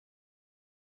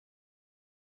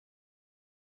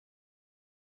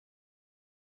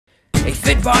A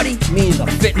fit body means a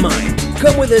fit mind.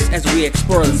 Come with us as we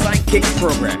explore the SideKicks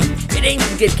Program. It aims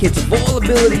to get kids of all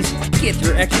abilities get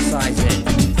their exercise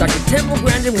in. Dr. Temple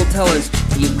Grandin will tell us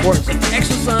the importance of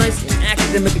exercise in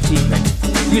academic achievement.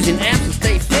 Using apps to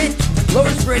stay fit,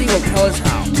 Lois Brady will tell us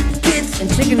how. Kids and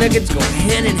chicken nuggets go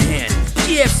hand in hand.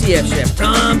 GFCF Chef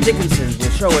Tom Dickinson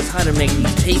will show us how to make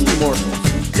these tasty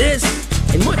morsels. This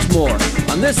and much more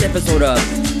on this episode of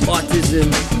Autism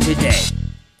Today.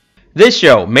 This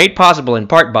show made possible in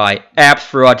part by Apps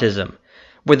for Autism.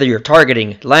 Whether you're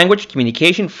targeting language,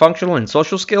 communication, functional, and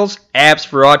social skills, Apps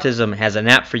for Autism has an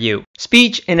app for you.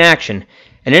 Speech in Action,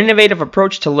 an innovative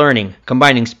approach to learning,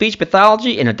 combining speech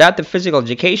pathology and adaptive physical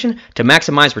education to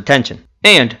maximize retention.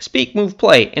 And Speak, Move,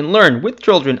 Play, and learn with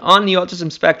children on the autism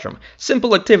spectrum.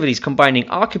 Simple activities combining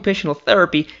occupational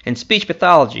therapy and speech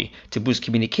pathology to boost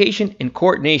communication and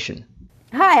coordination.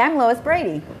 Hi, I'm Lois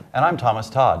Brady. And I'm Thomas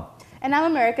Todd. And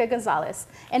I'm America Gonzalez.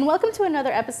 And welcome to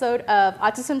another episode of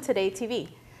Autism Today TV.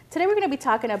 Today we're going to be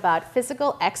talking about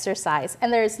physical exercise,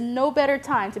 and there is no better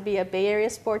time to be a Bay Area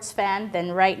sports fan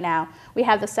than right now. We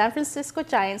have the San Francisco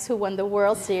Giants who won the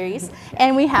World Series,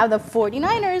 and we have the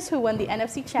 49ers who won the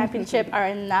NFC Championship,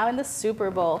 are now in the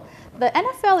Super Bowl. The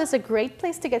NFL is a great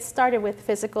place to get started with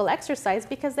physical exercise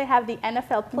because they have the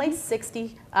NFL Play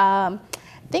 60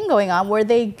 thing going on where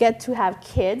they get to have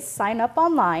kids sign up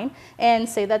online and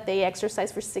say that they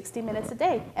exercise for 60 minutes a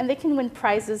day, and they can win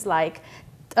prizes like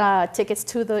tickets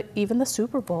to even the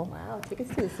Super Bowl. Wow,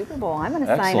 tickets to the Super Bowl. I'm going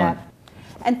to sign up.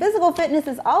 And physical fitness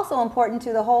is also important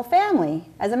to the whole family.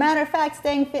 As a matter of fact,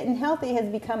 staying fit and healthy has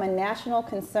become a national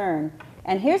concern.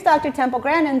 And here's Dr. Temple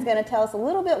Grandin is going to tell us a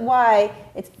little bit why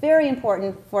it's very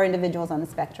important for individuals on the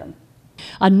spectrum.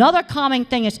 Another common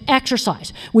thing is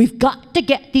exercise. We've got to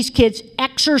get these kids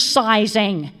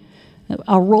exercising.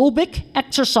 Aerobic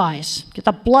exercise. Get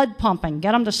the blood pumping.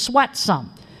 Get them to sweat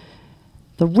some.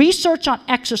 The research on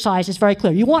exercise is very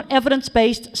clear. You want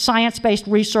evidence-based, science-based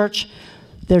research?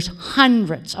 There's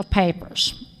hundreds of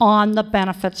papers on the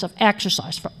benefits of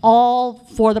exercise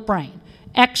for the brain.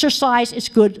 Exercise is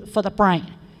good for the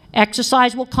brain.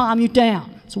 Exercise will calm you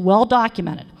down. It's well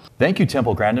documented. Thank you,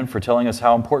 Temple Grandin, for telling us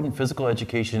how important physical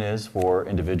education is for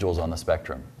individuals on the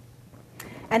spectrum.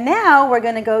 And now we're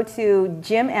going to go to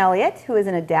Jim Elliot, who is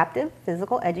an adaptive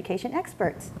physical education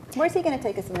expert. Where's he going to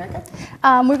take us, America?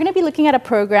 We're going to be looking at a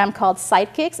program called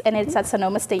SideKicks, and it's at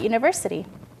Sonoma State University.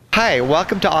 Hi,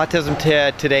 welcome to Autism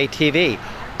Today TV.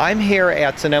 I'm here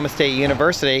at Sonoma State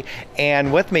University,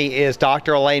 and with me is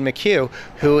Dr. Elaine McHugh,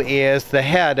 who is the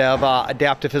head of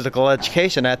adaptive physical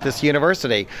education at this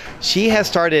university. She has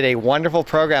started a wonderful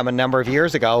program a number of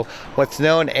years ago, what's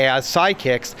known as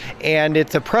SideKicks, and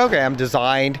it's a program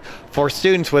designed for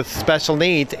students with special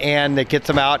needs, and it gets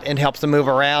them out and helps them move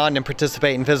around and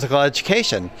participate in physical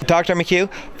education. Dr.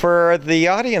 McHugh, for the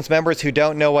audience members who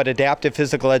don't know what adaptive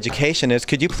physical education is,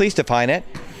 could you please define it?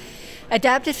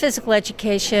 Adaptive physical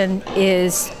education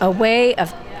is a way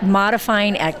of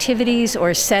modifying activities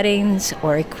or settings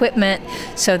or equipment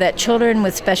so that children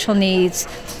with special needs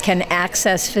can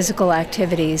access physical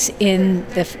activities in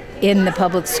the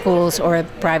public schools or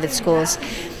private schools.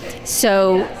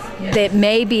 So that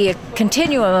may be a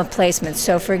continuum of placement.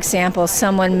 So for example,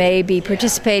 someone may be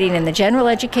participating in the general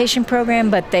education program,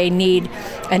 but they need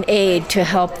an aid to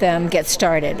help them get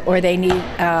started, or they need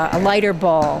a lighter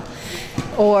ball,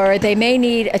 or they may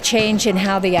need a change in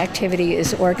how the activity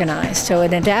is organized. So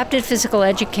an adapted physical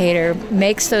educator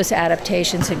makes those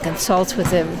adaptations and consults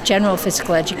with a general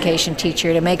physical education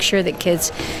teacher to make sure that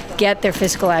kids get their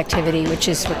physical activity, which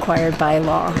is required by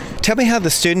law. Tell me how the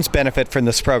students benefit from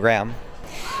this program.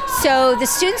 So the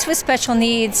students with special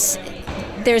needs,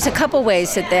 there's a couple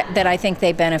ways that I think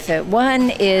they benefit.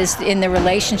 One is in the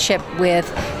relationship with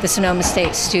the Sonoma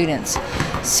State students.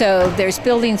 So there's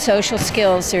building social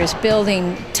skills, there's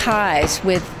building ties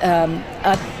with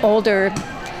older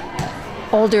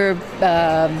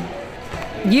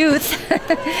youth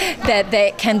that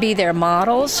they can be their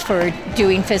models for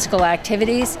doing physical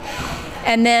activities.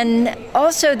 And then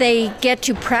also they get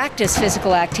to practice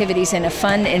physical activities in a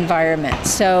fun environment.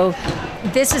 So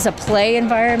this is a play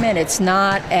environment. It's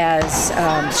not as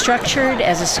structured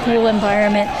as a school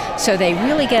environment. So they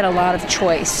really get a lot of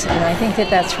choice. And I think that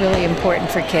that's really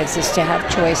important for kids, is to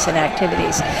have choice in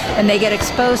activities. And they get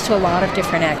exposed to a lot of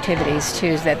different activities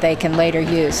too that they can later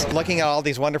use. Looking at all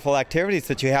these wonderful activities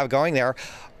that you have going there,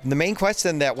 the main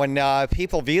question that when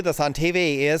people view this on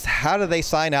TV is, how do they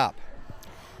sign up?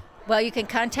 Well, you can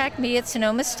contact me at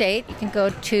Sonoma State. You can go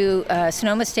to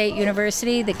Sonoma State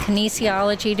University, the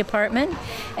kinesiology department.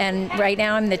 And right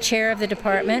now I'm the chair of the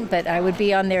department, but I would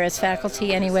be on there as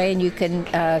faculty anyway. And you can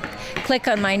click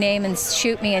on my name and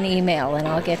shoot me an email, and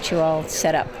I'll get you all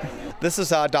set up. This is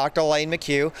Dr. Elaine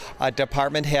McHugh,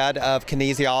 department head of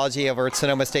kinesiology over at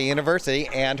Sonoma State University,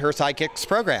 and her SideKicks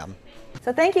program.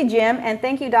 So thank you, Jim, and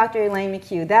thank you, Dr. Elaine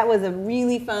McHugh. That was a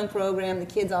really fun program. The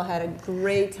kids all had a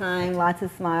great time, lots of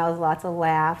smiles, lots of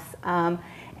laughs. And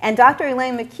Dr.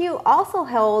 Elaine McHugh also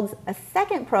holds a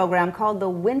second program called the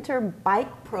Winter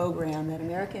Bike Program that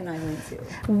America and I went to.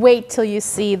 Wait till you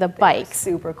see the bikes.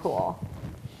 Super cool.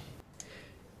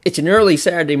 It's an early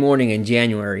Saturday morning in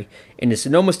January, and the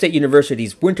Sonoma State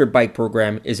University's Winter Bike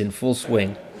Program is in full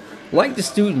swing. Like the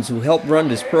students who helped run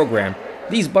this program,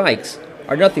 these bikes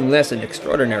are nothing less than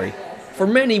extraordinary. For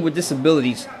many with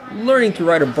disabilities, learning to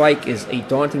ride a bike is a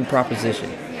daunting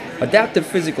proposition. Adaptive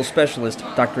physical specialist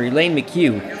Dr. Elaine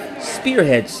McHugh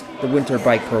spearheads the Winter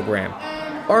Bike Program.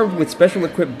 Armed with special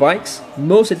equipped bikes,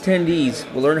 most attendees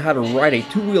will learn how to ride a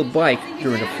two-wheel bike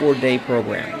during a 4-day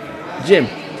program. Jim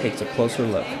takes a closer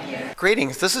look.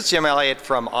 Greetings, this is Jim Elliot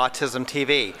from Autism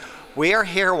TV. We are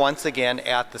here once again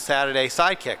at the Saturday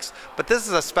SideKicks, but this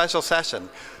is a special session.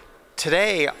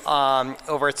 Today,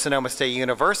 over at Sonoma State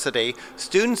University,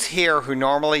 students here who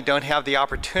normally don't have the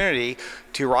opportunity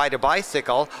to ride a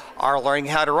bicycle are learning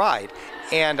how to ride.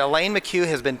 And Elaine McHugh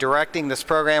has been directing this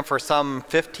program for some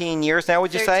 15 years now,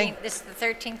 would you say? This is the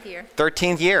 13th year.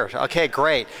 13th year, okay,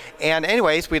 great. And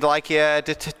anyways, we'd like you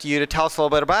to tell us a little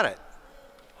bit about it.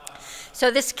 So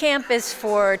this camp is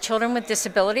for children with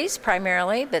disabilities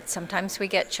primarily, but sometimes we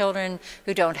get children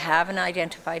who don't have an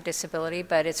identified disability,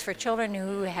 but it's for children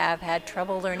who have had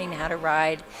trouble learning how to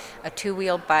ride a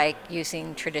two-wheel bike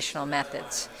using traditional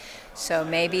methods. So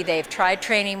maybe they've tried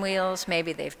training wheels,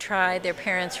 maybe they've tried their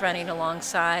parents running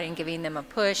alongside and giving them a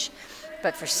push,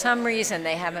 but for some reason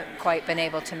they haven't quite been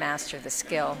able to master the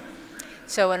skill.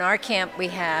 So in our camp we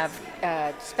have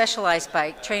specialized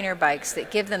trainer bikes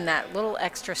that give them that little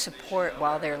extra support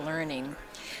while they're learning.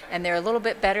 And they're a little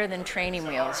bit better than training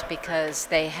wheels because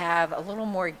they have a little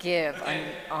more give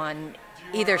on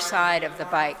either side of the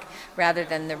bike rather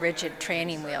than the rigid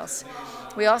training wheels.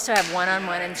 We also have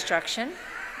one-on-one instruction,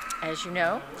 as you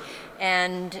know,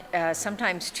 and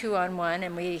sometimes two-on-one,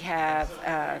 and we have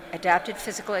adapted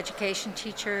physical education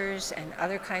teachers and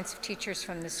other kinds of teachers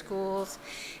from the schools,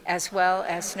 as well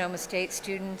as Sonoma State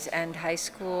students and high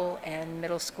school and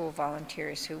middle school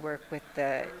volunteers who work with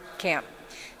the camp.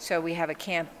 So we have a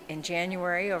camp in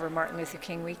January over Martin Luther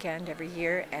King weekend every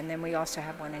year, and then we also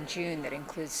have one in June that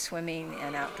includes swimming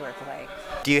and outdoor play.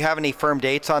 Do you have any firm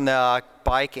dates on the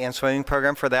bike and swimming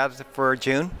program for that for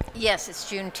June? Yes, it's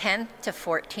June 10th to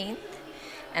 14th,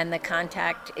 and the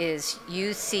contact is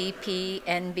ucpnb.org,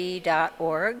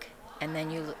 and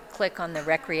then you click on the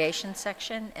recreation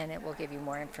section and it will give you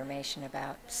more information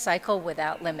about Cycle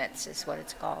Without Limits is what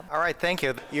it's called. All right, thank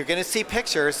you. You're going to see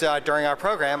pictures during our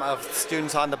program of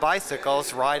students on the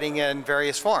bicycles riding in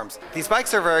various forms. These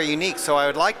bikes are very unique, so I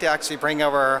would like to actually bring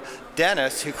over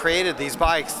Dennis, who created these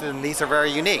bikes, and these are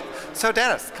very unique. So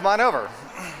Dennis, come on over.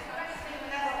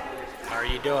 How are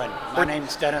you doing? My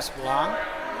name's Dennis Blong,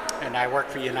 and I work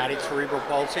for United Cerebral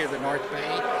Palsy of the North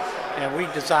Bay. And we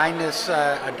designed this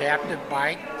adaptive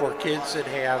bike for kids that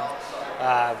have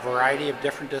a variety of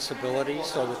different disabilities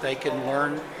so that they can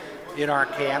learn in our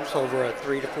camps over a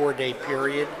 3 to 4 day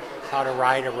period how to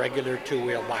ride a regular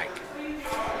two-wheel bike.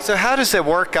 So how does it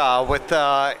work with it?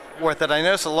 I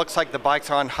notice it looks like the bikes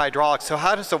are on hydraulics. So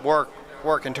how does it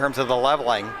work in terms of the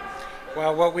leveling?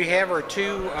 Well, what we have are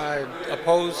two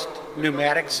opposed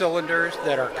pneumatic cylinders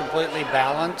that are completely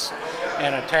balanced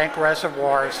and a tank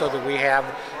reservoir so that we have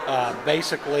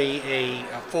basically a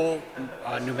full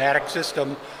pneumatic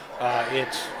system.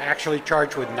 It's actually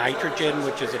charged with nitrogen,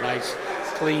 which is a nice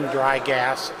clean dry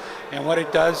gas. And what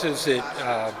it does is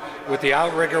with the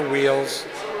outrigger wheels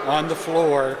on the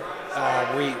floor,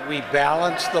 we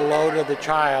balance the load of the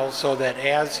child so that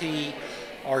as he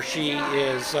or she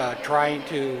is trying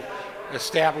to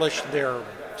establish their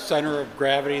center of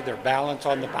gravity, their balance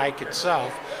on the bike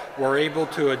itself, we're able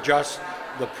to adjust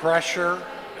the pressure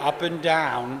up and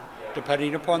down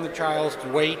depending upon the child's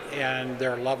weight and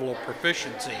their level of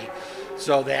proficiency,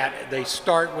 so that they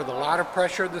start with a lot of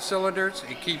pressure in the cylinders.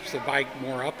 It keeps the bike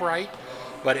more upright,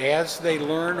 but as they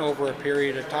learn over a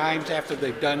period of time, after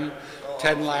they've done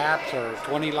 10 laps or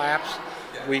 20 laps,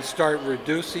 we start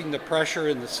reducing the pressure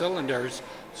in the cylinders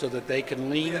so that they can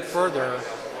lean further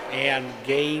and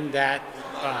gain that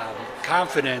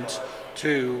confidence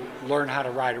to learn how to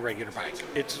ride a regular bike.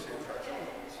 It's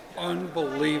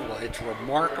unbelievable. It's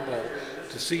remarkable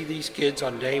to see these kids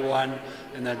on day 1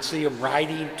 and then see them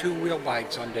riding 2-wheel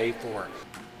bikes on day 4.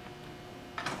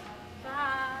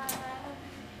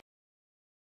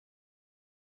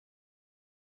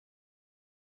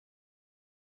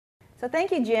 So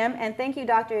thank you, Jim, and thank you,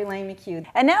 Dr. Elaine McHugh.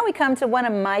 And now we come to one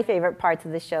of my favorite parts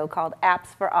of the show called Apps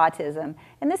for Autism.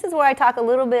 And this is where I talk a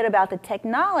little bit about the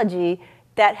technology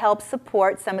that helps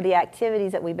support some of the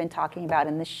activities that we've been talking about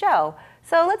in the show.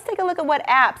 So let's take a look at what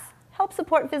apps help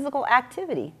support physical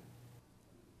activity.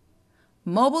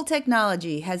 Mobile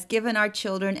technology has given our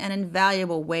children an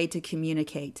invaluable way to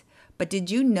communicate. But did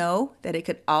you know that it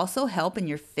could also help in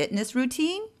your fitness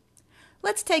routine?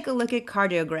 Let's take a look at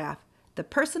Cardiograph, the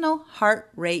personal heart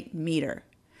rate meter.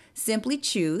 Simply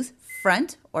choose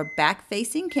front or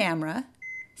back-facing camera,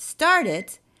 start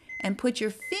it, and put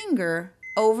your finger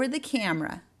over the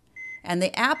camera. And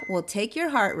the app will take your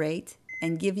heart rate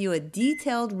and give you a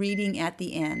detailed reading at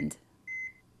the end.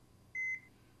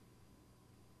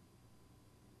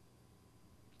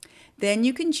 Then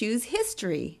you can choose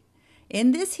history.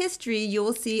 In this history, you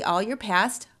will see all your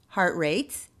past heart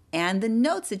rates and the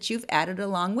notes that you've added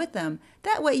along with them.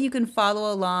 That way you can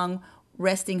follow along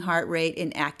resting heart rate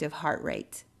and active heart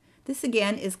rate. This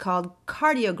again is called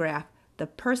Cardiograph, the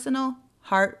personal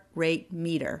heart rate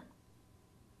meter.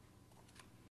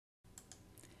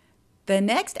 The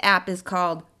next app is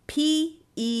called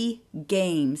PE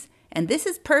Games, and this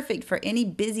is perfect for any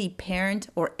busy parent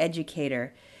or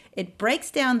educator. It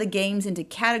breaks down the games into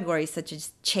categories such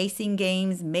as chasing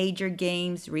games, major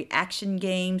games, reaction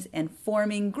games, and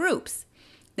forming groups.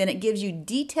 Then it gives you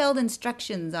detailed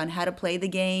instructions on how to play the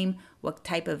game, what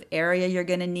type of area you're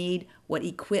going to need, what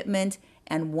equipment,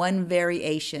 and one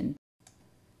variation.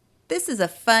 This is a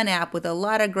fun app with a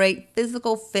lot of great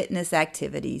physical fitness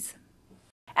activities.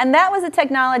 And that was a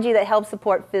technology that helps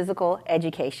support physical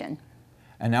education.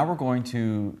 And now we're going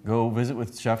to go visit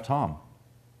with Chef Tom.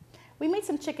 We made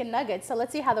some chicken nuggets, so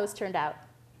let's see how those turned out.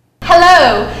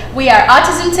 Hello, we are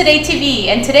Autism Today TV,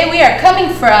 and today we are coming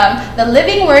from the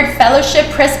Living Word Fellowship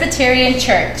Presbyterian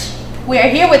Church. We are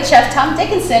here with Chef Tom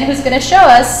Dickinson, who's going to show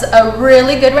us a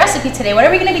really good recipe today. What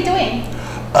are we going to be doing?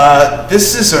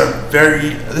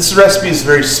 This recipe is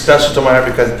very special to my heart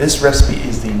because this recipe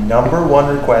is the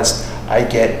 #1 request I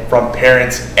get from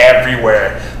parents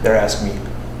everywhere. They're asking me,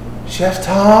 Chef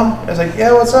Tom? I was like,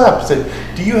 yeah, what's up? I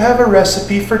said, do you have a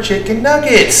recipe for chicken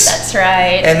nuggets? That's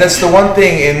right. And that's the one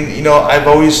thing, and you know,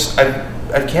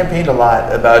 I've campaigned a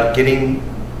lot about getting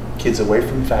kids away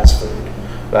from fast food,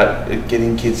 about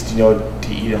getting kids, to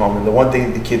eat at home. And the one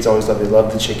thing the kids always love, they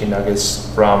love the chicken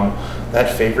nuggets from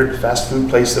that favorite fast food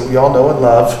place that we all know and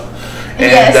love. And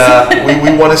yes.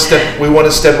 we want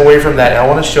to step away from that. And I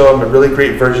want to show them a really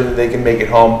great version that they can make at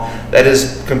home that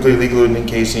is completely gluten and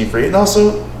casein free, and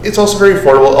it's also very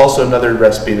affordable. Also another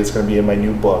recipe that's going to be in my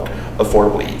new book,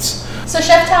 Affordable Eats. So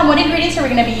Chef Tom, what ingredients are we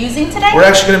going to be using today? We're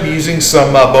actually going to be using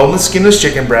some boneless, skinless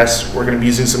chicken breasts. We're going to be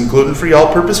using some gluten-free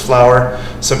all-purpose flour,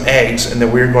 some eggs, and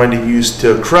then we're going to use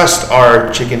to crust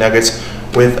our chicken nuggets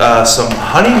with some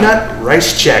Honey Nut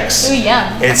Rice Chex. Ooh,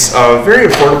 yum. It's a very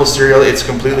affordable cereal. It's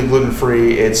completely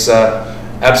gluten-free. It's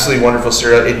absolutely wonderful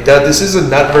cereal. This is a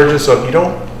nut version, so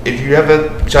if you have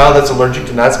a child that's allergic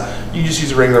to nuts, you just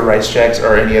use a regular Rice Chex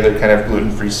or any other kind of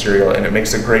gluten-free cereal, and it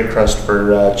makes a great crust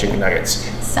for chicken nuggets.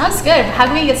 Sounds good. How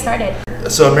can we get started?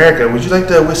 So, America, would you like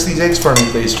to whisk these eggs for me,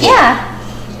 please? Yeah.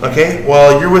 Okay,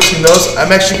 while you're whisking those,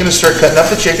 I'm actually going to start cutting up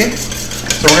the chicken.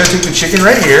 So we're going to take the chicken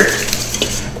right here.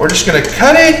 We're just going to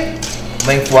cut it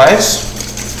lengthwise,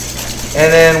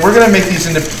 and then we're going to make these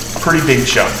into pretty big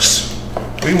chunks.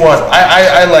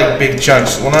 I like big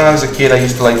chunks. When I was a kid, I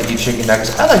used to like to eat chicken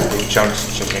nuggets. I like big chunks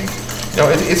of chicken.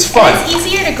 It's fun. And it's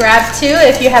easier to grab too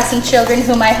if you have some children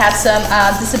who might have some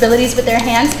disabilities with their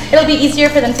hands. It'll be easier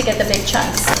for them to get the big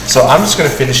chunks. So I'm just going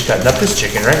to finish cutting up this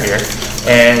chicken right here,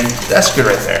 and that's good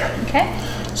right there. Okay.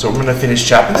 So we're going to finish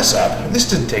chopping this up. And this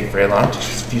didn't take very long,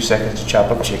 just a few seconds to chop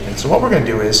up chicken. So what we're going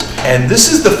to do is, and this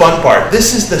is the fun part,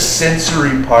 this is the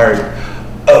sensory part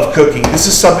of cooking. This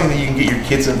is something that you can get your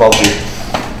kids involved with.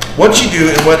 What you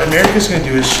do, and what America's going to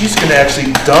do, is she's going to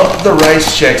actually dump the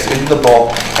Rice Chex into the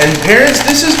bowl. And parents,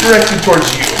 this is directed towards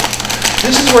you.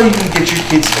 This is where you can get your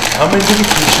kids to come into the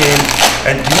kitchen,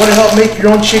 and you want to help make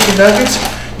your own chicken nuggets?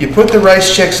 You put the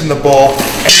Rice Chex in the bowl,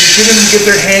 and you get them to get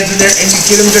their hands in there, and you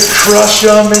get them to crush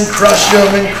them and crush them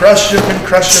and crush them and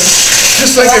crush them,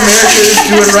 just like America is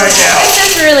doing right now.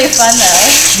 This is really fun, though.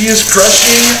 She is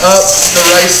crushing up the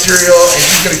rice cereal, and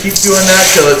she's going to keep doing that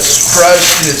till it's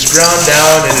crushed and it's ground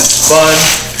down and it's spun.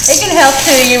 It can help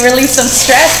to relieve some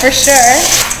stress for sure.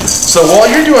 So while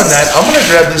you're doing that, I'm gonna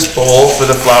grab this bowl for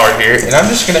the flour here, and I'm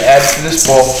just gonna add to this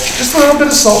bowl just a little bit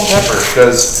of salt and pepper,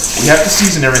 because we have to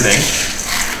season everything.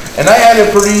 And I add a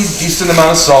pretty decent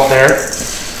amount of salt there,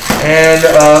 and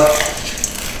a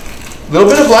little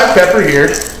bit of black pepper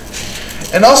here.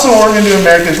 And also what we're gonna do in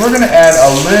America is we're gonna add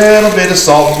a little bit of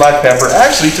salt and black pepper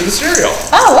actually to the cereal.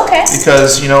 Oh, okay.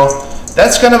 Because, you know,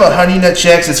 that's kind of a Honey Nut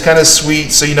Chex, it's kind of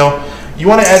sweet, so you know, you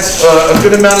want to add a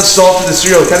good amount of salt to the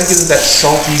cereal. It kind of gives it that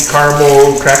salty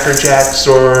caramel Cracker Jack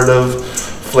sort of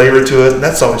flavor to it, and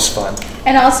that's always fun.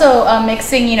 And also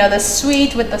mixing, you know, the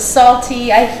sweet with the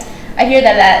salty. I hear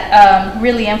that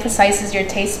really emphasizes your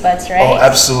taste buds, right? Oh,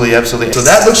 absolutely, absolutely. So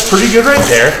that looks pretty good right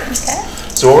there. Okay.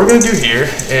 So what we're going to do here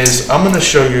is I'm going to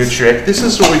show you a trick. This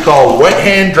is what we call wet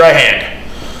hand, dry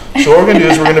hand. So what we're going to do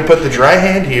is we're going to put the dry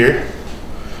hand here.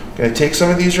 Going to take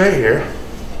some of these right here.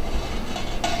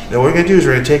 Then what we're going to do is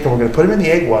we're going to take them, we're going to put them in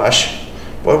the egg wash.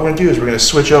 What we're going to do is we're going to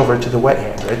switch over to the wet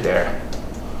hand right there.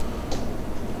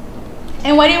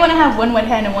 And why do you want to have one wet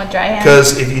hand and one dry hand?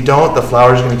 Because if you don't, the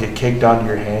flour is going to get caked onto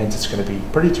your hands. It's going to be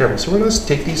pretty terrible. So we're going to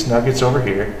take these nuggets over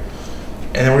here,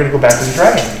 and then we're going to go back to the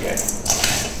dry hand again.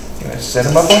 I'm going to set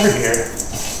them up over here.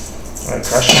 I'm going to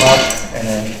crush them up, and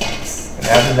then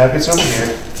add the nuggets over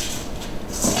here.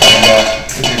 And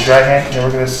with your dry hand, and then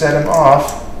we're going to set them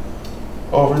off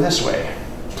over this way.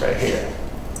 Right here.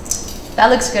 That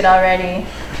looks good already.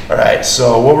 Alright,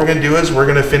 so what we're going to do is we're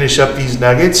going to finish up these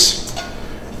nuggets,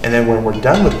 and then when we're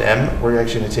done with them, we're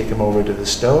actually going to take them over to the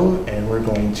stove, and we're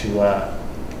going to,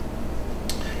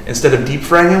 instead of deep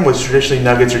frying them, which traditionally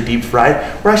nuggets are deep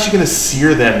fried, we're actually going to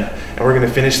sear them, and we're going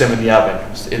to finish them in the oven.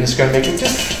 And it's going to make it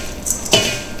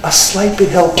just a slight bit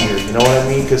healthier, you know what I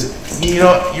mean? Because, you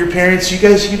know, your parents, you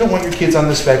guys, you don't want your kids on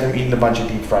the spectrum eating a bunch of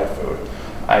deep fried food.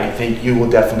 I think you will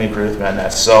definitely agree with me on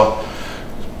that. So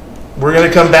we're going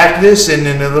to come back to this, and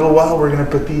in a little while we're going to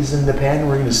put these in the pan, and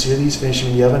we're going to sear these, finish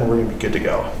them in the oven, and we're going to be good to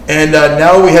go. And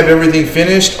now we have everything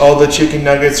finished. All the chicken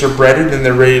nuggets are breaded and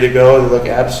they're ready to go. They look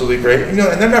absolutely great. You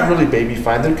know, and they're not really baby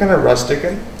fine. They're kind of rustic,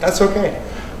 and that's okay.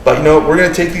 But you know, we're going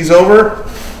to take these over.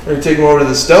 We're going to take them over to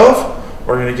the stove.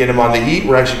 We're going to get them on the heat.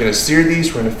 We're actually going to sear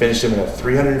these. We're going to finish them in a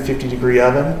 350-degree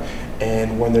oven.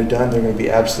 And when they're done, they're going to be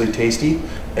absolutely tasty.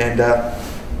 And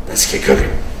let's get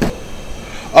cooking.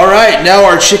 All right, now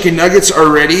our chicken nuggets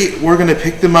are ready. We're going to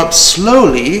pick them up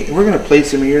slowly. We're going to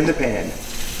place them here in the pan.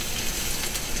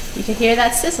 You can hear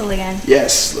that sizzle again.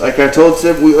 Yes, like I told,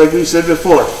 like we said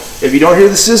before, if you don't hear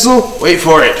the sizzle, wait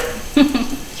for it.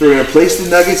 So we're going to place the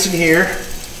nuggets in here.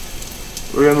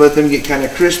 We're going to let them get kind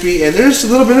of crispy. And there's a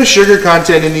little bit of sugar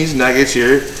content in these nuggets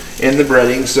here in the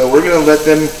breading. So we're going to let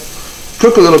them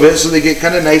cook a little bit so they get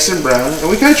kind of nice and brown. And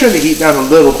we kind of turn the heat down a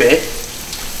little bit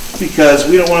because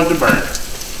we don't want it to burn.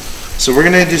 So we're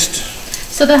going to just...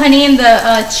 So the honey and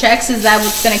the Chex, is that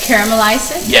what's going to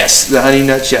caramelize it? Yes, the Honey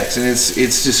Nut Chex. And it's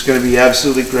just going to be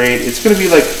absolutely great. It's going to be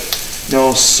like, you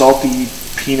know, salty,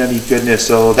 peanutty goodness.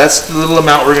 So that's the little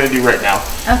amount we're going to do right now.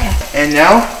 Okay. And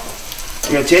now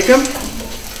we're going to take them.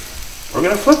 We're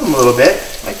going to flip them a little bit,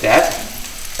 like that.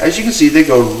 As you can see, they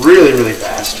go really, really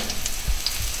fast.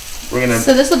 We're gonna.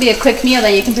 So this will be a quick meal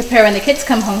that you can prepare when the kids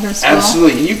come home from school.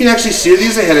 Absolutely. You can actually sear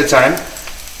these ahead of time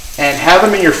and have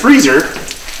them in your freezer.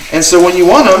 And so when you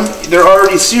want them, they're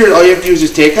already seared. All you have to do is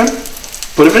just take them,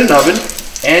 put them in an oven,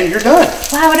 and you're done.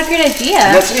 Wow, what a great idea.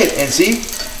 And that's it. And see,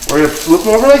 we're going to flip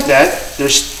them over like that. They're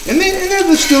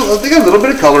still, they got a little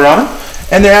bit of color on them,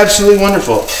 and they're absolutely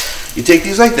wonderful. You take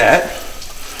these like that.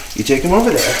 You take them over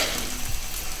there,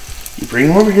 you bring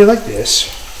them over here like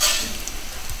this,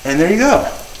 and there you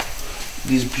go.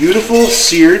 These beautiful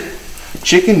seared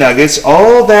chicken nuggets,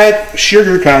 all that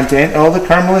sugar content, all the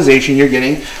caramelization you're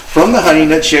getting from the Honey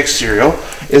Nut Chex cereal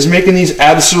is making these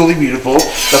absolutely beautiful.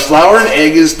 The flour and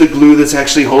egg is the glue that's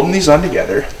actually holding these on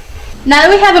together. Now that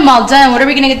we have them all done, what are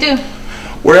we going to do?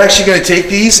 We're actually going to take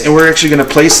these and we're actually going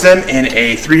to place them in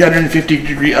a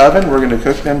 350-degree oven. We're going to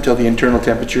cook them till the internal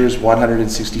temperature is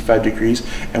 165 degrees.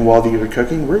 And while these are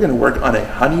cooking, we're going to work on a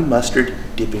honey mustard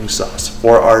dipping sauce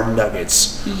for our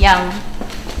nuggets. Yum.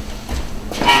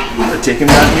 We're going to take them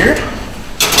down here.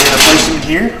 We're going to place them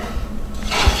here.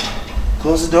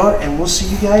 Close the door and we'll see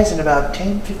you guys in about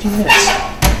 10-15 minutes.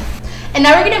 And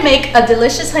now we're going to make a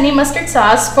delicious honey mustard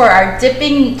sauce for our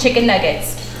dipping chicken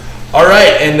nuggets. All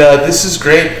right, and this is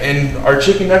great, and our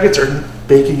chicken nuggets are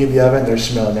baking in the oven. They're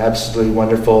smelling absolutely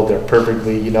wonderful. They're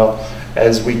perfectly, you know,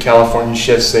 as we California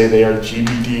chefs say, they are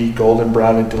GBD, golden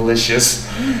brown and delicious.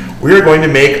 We are going to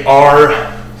make our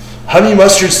honey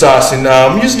mustard sauce, and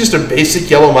I'm using just a basic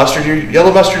yellow mustard here.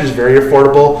 Yellow mustard is very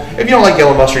affordable. If you don't like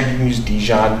yellow mustard, you can use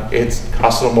Dijon. It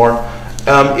costs a little more.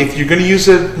 If you're going to use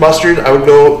a mustard, I would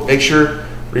go make sure,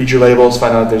 read your labels,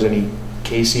 find out if there's any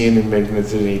casein, and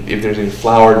if there's any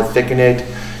flour to thicken it.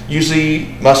 Usually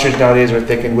mustards nowadays are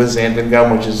thickened with xanthan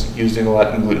gum, which is used in a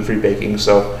lot in gluten-free baking,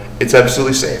 so it's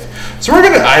absolutely safe. So we're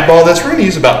going to eyeball this. We're going to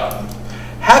use about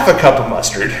half a cup of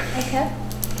mustard. Okay.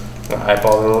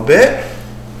 Eyeball it a little bit.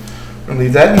 We're going to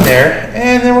leave that in there,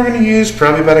 and then we're going to use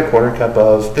probably about a quarter cup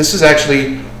of, this is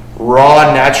actually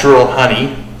raw natural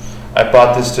honey. I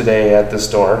bought this today at the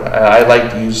store. I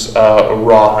like to use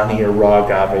raw honey or raw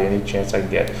agave any chance I can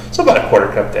get. So about a quarter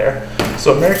cup there.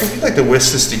 So America, we'd like to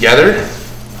whisk this together.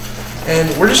 And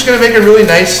we're just going to make a really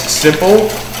nice, simple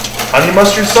honey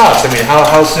mustard sauce. I mean,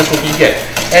 how simple can you get?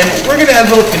 And we're going to add a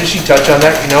little finishing touch on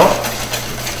that, you know.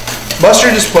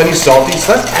 Mustard is plenty salty,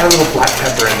 so let's add a little black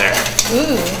pepper in there.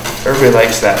 Ooh. Everybody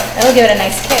likes that. That'll give it a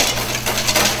nice kick.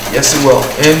 Yes, it will.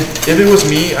 And if it was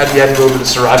me, I'd be adding a little bit of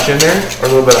sriracha in there, or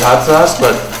a little bit of hot sauce,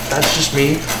 but that's just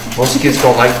me. Most kids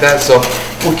don't like that, so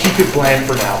we'll keep it bland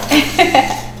for now.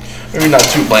 Maybe not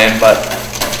too bland, but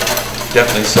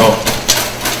definitely so.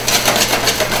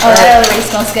 Oh, that already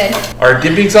smells good. Our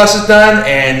dipping sauce is done,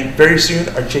 and very soon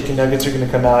our chicken nuggets are going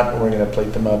to come out, and we're going to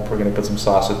plate them up. We're going to put some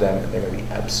sauce with them, and they're going to be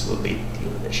absolutely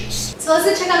delicious. So let's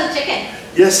go check out the chicken.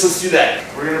 Yes, let's do that.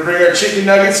 We're going to bring our chicken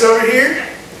nuggets over here.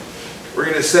 We're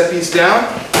going to set these down.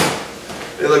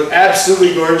 They look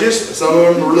absolutely gorgeous. Some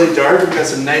of them are really dark. We've got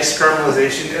some nice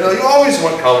caramelization. You always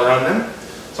want color on them.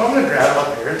 So I'm going to grab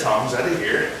a pair of tongs out of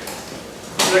here.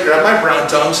 I'm going to grab my brown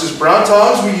tongs. Because brown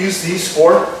tongs, we use these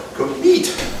for cooked meat.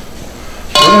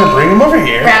 So we're going to bring them over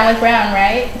here. Brown with brown,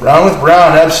 right? Brown with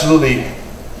brown, absolutely.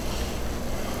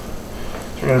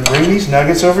 So we're going to bring these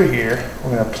nuggets over here.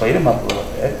 We're going to plate them up a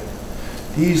little bit.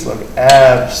 These look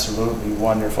absolutely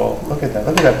wonderful. Look at that.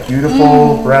 Look at that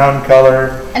beautiful brown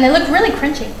color. And they look really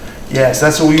crunchy. Yes,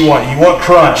 that's what we want. You want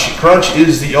crunch. Crunch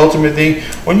is the ultimate thing.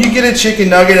 When you get a chicken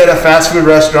nugget at a fast food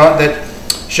restaurant that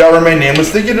shall remain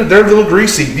nameless, they're a little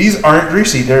greasy. These aren't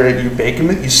greasy. You bake them,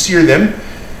 you sear them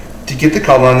to get the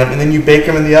color on them, and then you bake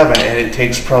them in the oven. And it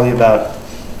takes probably about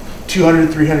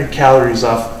 200, 300 calories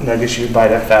off nuggets you would buy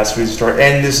at a fast food store.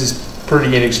 And this is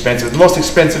pretty inexpensive. The most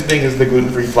expensive thing is the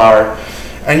gluten-free flour.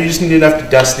 And you just need enough to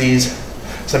dust these,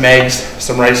 some eggs,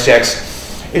 some rice checks.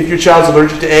 If your child's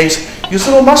allergic to eggs, use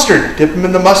a little mustard. Dip them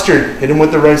in the mustard. Hit them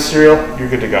with the rice cereal. You're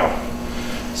good to go.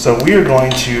 So we are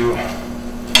going to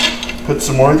put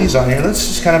some more of these on here. Let's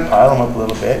just kind of pile them up a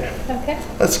little bit. Okay.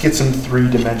 Let's get some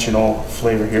three-dimensional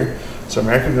flavor here. So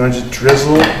America, I'm going to just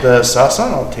drizzle the sauce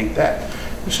on. I'll take that.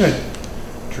 I'm just going to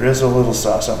drizzle a little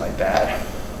sauce on like that.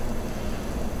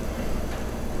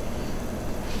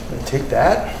 I'm going to take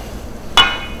that.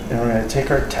 And we're going to take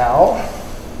our towel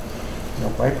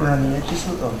and wipe around the edges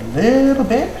a little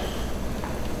bit.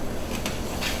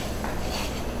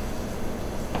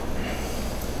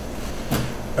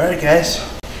 Alright guys,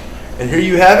 and here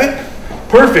you have it.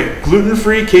 Perfect,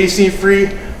 gluten-free, casein-free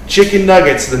chicken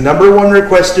nuggets. The #1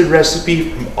 requested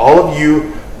recipe from all of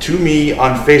you to me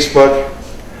on Facebook.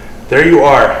 There you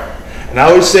are. And I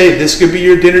always say this could be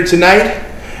your dinner tonight,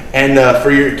 and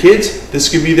for your kids, this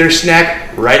could be their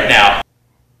snack right now.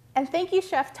 And thank you,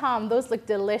 Chef Tom. Those look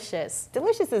delicious.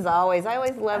 Delicious as always. I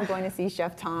always love going to see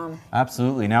Chef Tom.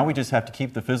 Absolutely. Now we just have to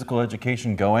keep the physical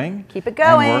education going. Keep it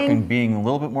going. And work and being a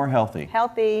little bit more healthy.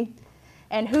 Healthy.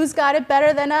 And who's got it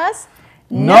better than us?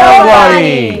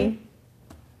 Nobody!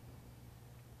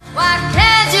 Why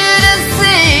can't you just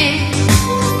see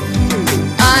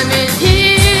I'm in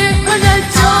here when the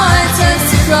joy turns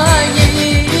to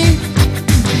crying?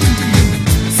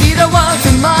 See the world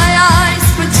in my eyes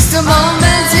for just a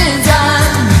moment in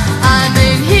time. I'm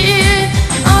in here,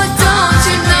 oh don't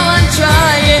you know I'm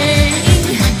trying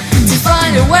to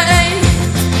find a way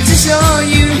to show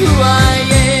you who I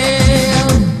am.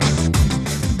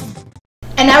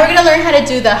 And now we're going to learn how to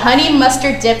do the honey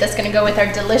mustard dip that's going to go with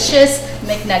our delicious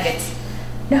McNuggets.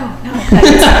 No. I'm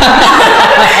so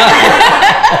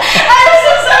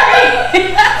sorry.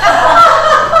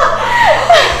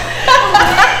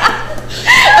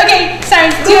 Okay, sorry.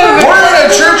 We're in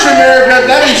a church in America.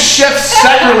 That is chef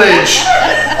sacrilege.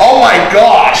 Oh my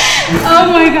gosh. Oh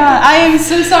my god. I am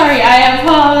so sorry. I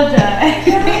apologize.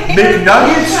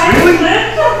 McNuggets? Really?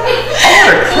 I'm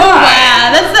gonna cry.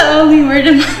 Wow, that's the only word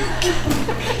in my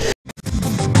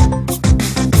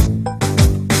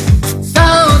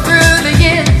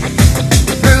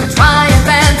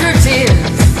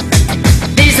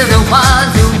the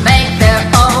ones who make their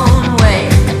own way.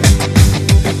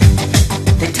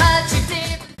 They touch you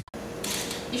deep.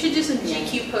 You should do some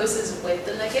GQ poses with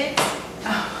the nugget.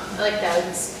 Oh, I like that. Would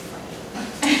be so funny.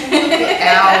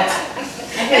 Out.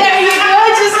 There you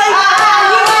go, just like that.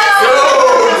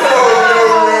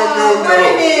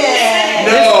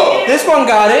 one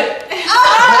got it.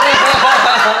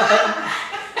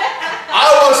 I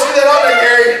want to see that on there,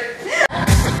 Gary.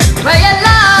 Where your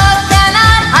love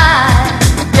cannot hide,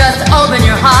 just open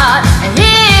your heart and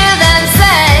hear them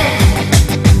say,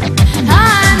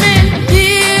 I'm in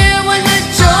here when the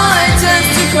joy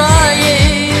turns to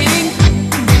crying.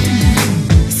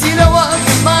 See the world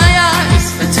from my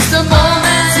eyes for just a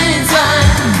moment in time,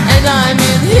 and I'm in